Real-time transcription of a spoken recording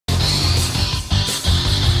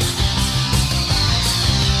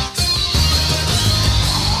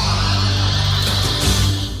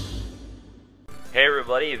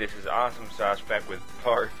everybody, this is Awesomesauce back with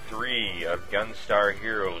part 3 of Gunstar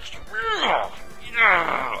Heroes.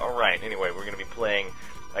 Alright, anyway, we're going to be playing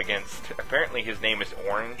against, apparently his name is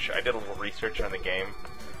Orange. I did a little research on the game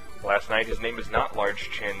last night. His name is not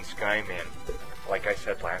Large Chin Skyman, like I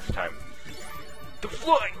said last time. The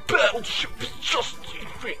flying battleship is just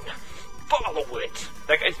leaving. Follow it.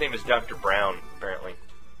 That guy's name is Dr. Brown, apparently.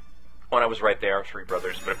 When I was right, they are three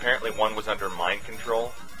brothers, but apparently one was under mind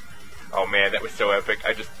control. Oh man, that was so epic.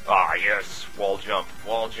 Yes, wall jump.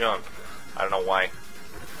 I don't know why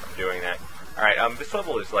I'm doing that. Alright, this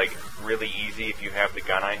level is like really easy if you have the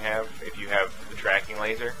gun I have, if you have the tracking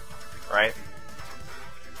laser, right?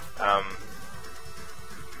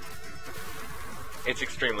 It's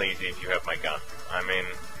extremely easy if you have my gun. I mean,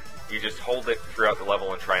 you just hold it throughout the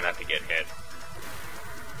level and try not to get hit.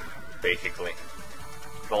 Basically.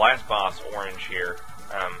 The last boss, Orange here,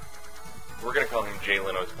 we're gonna call him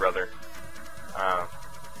Leno's brother.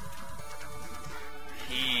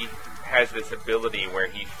 He has this ability where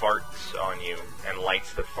he farts on you and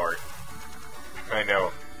lights the fart. I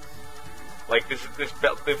know. Like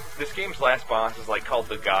this game's last boss is like called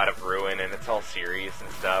the God of Ruin, and it's all serious and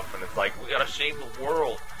stuff, and it's like, we gotta save the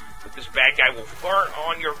world, but this bad guy will fart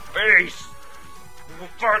on your face. He will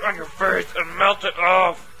fart on your face and melt it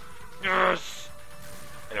off. Yes.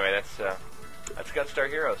 Anyway, that's Gunstar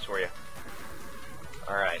Heroes for you.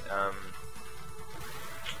 Alright,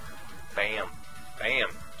 bam.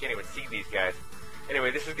 Can't even see these guys. Anyway,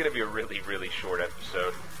 this is gonna be a really, really short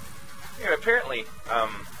episode. Yeah, apparently,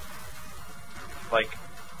 like,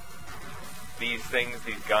 these things,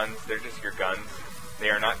 these guns, they're just your guns. They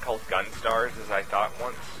are not called Gunstars, as I thought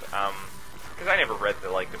once, because I never read the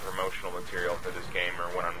promotional material for this game or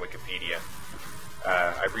went on Wikipedia.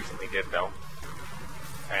 I recently did, though.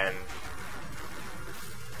 And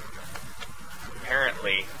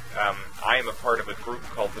apparently, I am a part of a group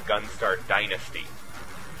called the Gunstar Dynasty.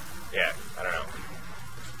 Yeah, I don't know.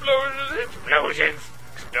 Explosions!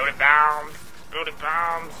 Exploded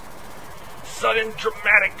bombs! Sudden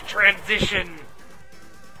dramatic transition!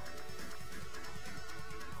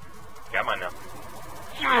 Come on now.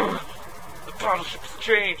 The battleship's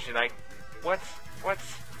changed, and what's?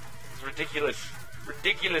 It's ridiculous.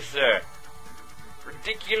 Ridiculous, sir.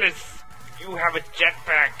 Ridiculous! You have a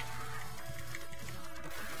jetpack!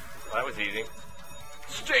 Well, that was easy.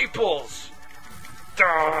 Staples!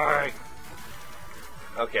 Die!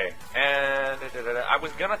 Okay, and I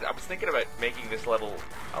was thinking about making this level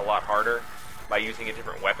a lot harder by using a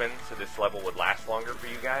different weapon, so this level would last longer for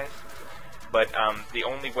you guys. But the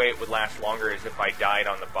only way it would last longer is if I died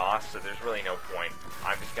on the boss, so there's really no point.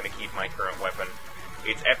 I'm just going to keep my current weapon.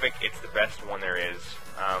 It's epic, it's the best one there is.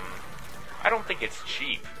 I don't think it's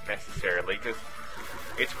cheap, necessarily, because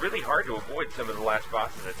it's really hard to avoid some of the last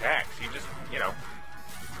boss's attacks. You just,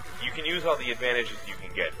 you can use all the advantages you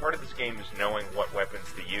can get. Part of this game is knowing what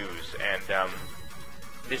weapons to use, and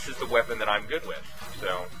this is the weapon that I'm good with.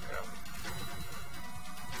 So,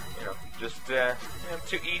 just to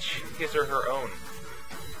each his or her own.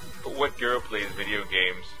 But what girl plays video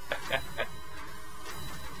games?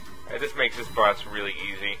 This makes this boss really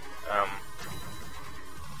easy.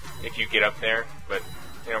 If you get up there, but,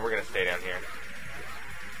 we're gonna stay down here.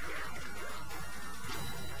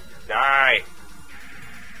 Die!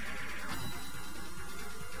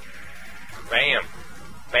 Bam!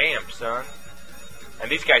 Bam, son!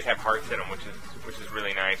 And these guys have hearts in them, which is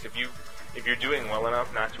really nice. If you're doing well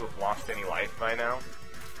enough not to have lost any life by now,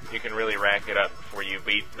 you can really rack it up before you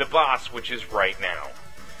beat the boss, which is right now.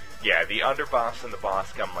 Yeah, the underboss and the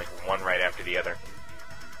boss come like one right after the other.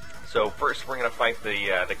 So first we're gonna fight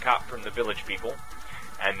the cop from the village people,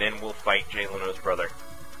 and then we'll fight Leno's brother.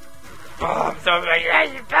 Bombs! Oh,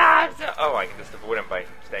 I can just avoid him by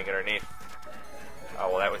staying underneath. Oh,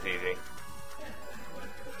 well, that was easy.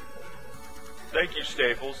 Thank you,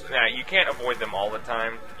 Staples. Now, you can't avoid them all the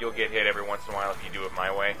time. You'll get hit every once in a while if you do it my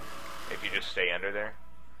way, if you just stay under there.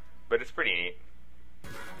 But it's pretty neat.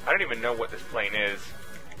 I don't even know what this plane is.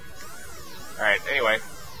 Alright, anyway.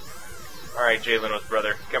 Alright, Leno's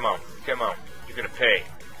brother. Come on. You're gonna pay.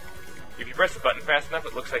 If you press the button fast enough,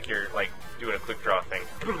 it looks like you're, doing a quick draw thing.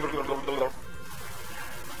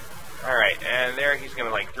 Alright, and there he's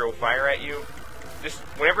gonna, throw fire at you. Just,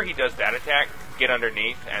 whenever he does that attack, get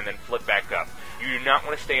underneath and then flip back up. You do not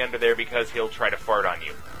want to stay under there because he'll try to fart on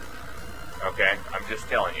you. Okay? I'm just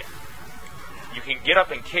telling you. You can get up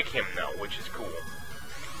and kick him, though, which is cool.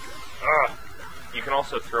 You can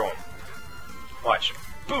also throw him. Watch.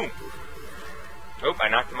 Boom! Oh, I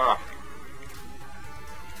knocked him off.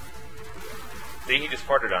 See, he just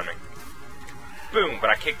farted on me. Boom, but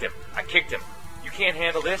I kicked him. You can't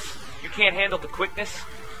handle this? You can't handle the quickness?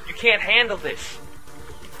 You can't handle this.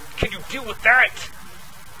 Can you deal with that?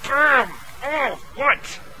 Bam! Oh, what?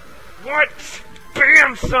 What?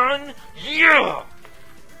 Bam, son! Yeah!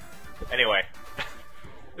 Anyway,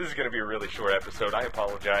 this is going to be a really short episode. I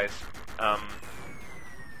apologize.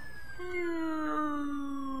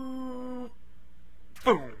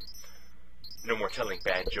 Boom! No more telling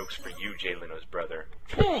bad jokes for you, Jay Leno's brother.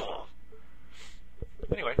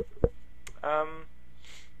 Anyway,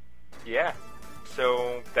 yeah.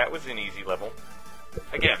 So, that was an easy level.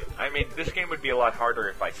 Again, I mean, this game would be a lot harder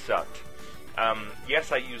if I sucked.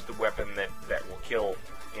 Yes, I used the weapon that will kill,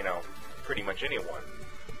 you know, pretty much anyone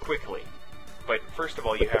quickly. But first of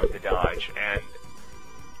all, you have to dodge, and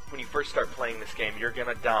when you first start playing this game, you're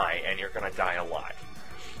gonna die, and you're gonna die a lot.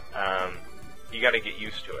 You gotta get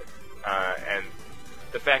used to it. And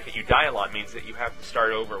the fact that you die a lot means that you have to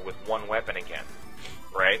start over with one weapon again,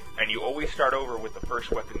 right? And you always start over with the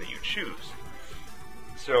first weapon that you choose.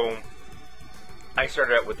 So, I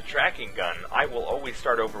started out with the tracking gun. I will always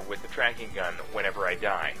start over with the tracking gun whenever I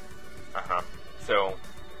die. So,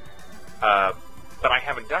 but I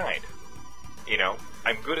haven't died. You know,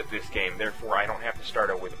 I'm good at this game, therefore I don't have to start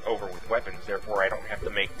over with weapons, therefore I don't have to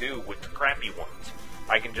make do with the crappy ones.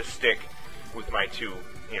 I can just stick with my two,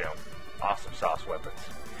 you know, Awesome Sauce weapons.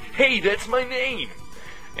 Hey, that's my name!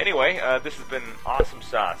 Anyway, this has been Awesome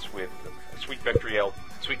Sauce with Sweet Bacterial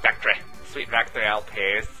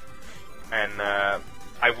Paste. And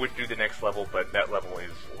I would do the next level, but that level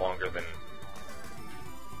is longer than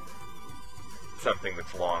something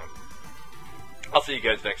that's long. I'll see you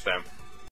guys next time.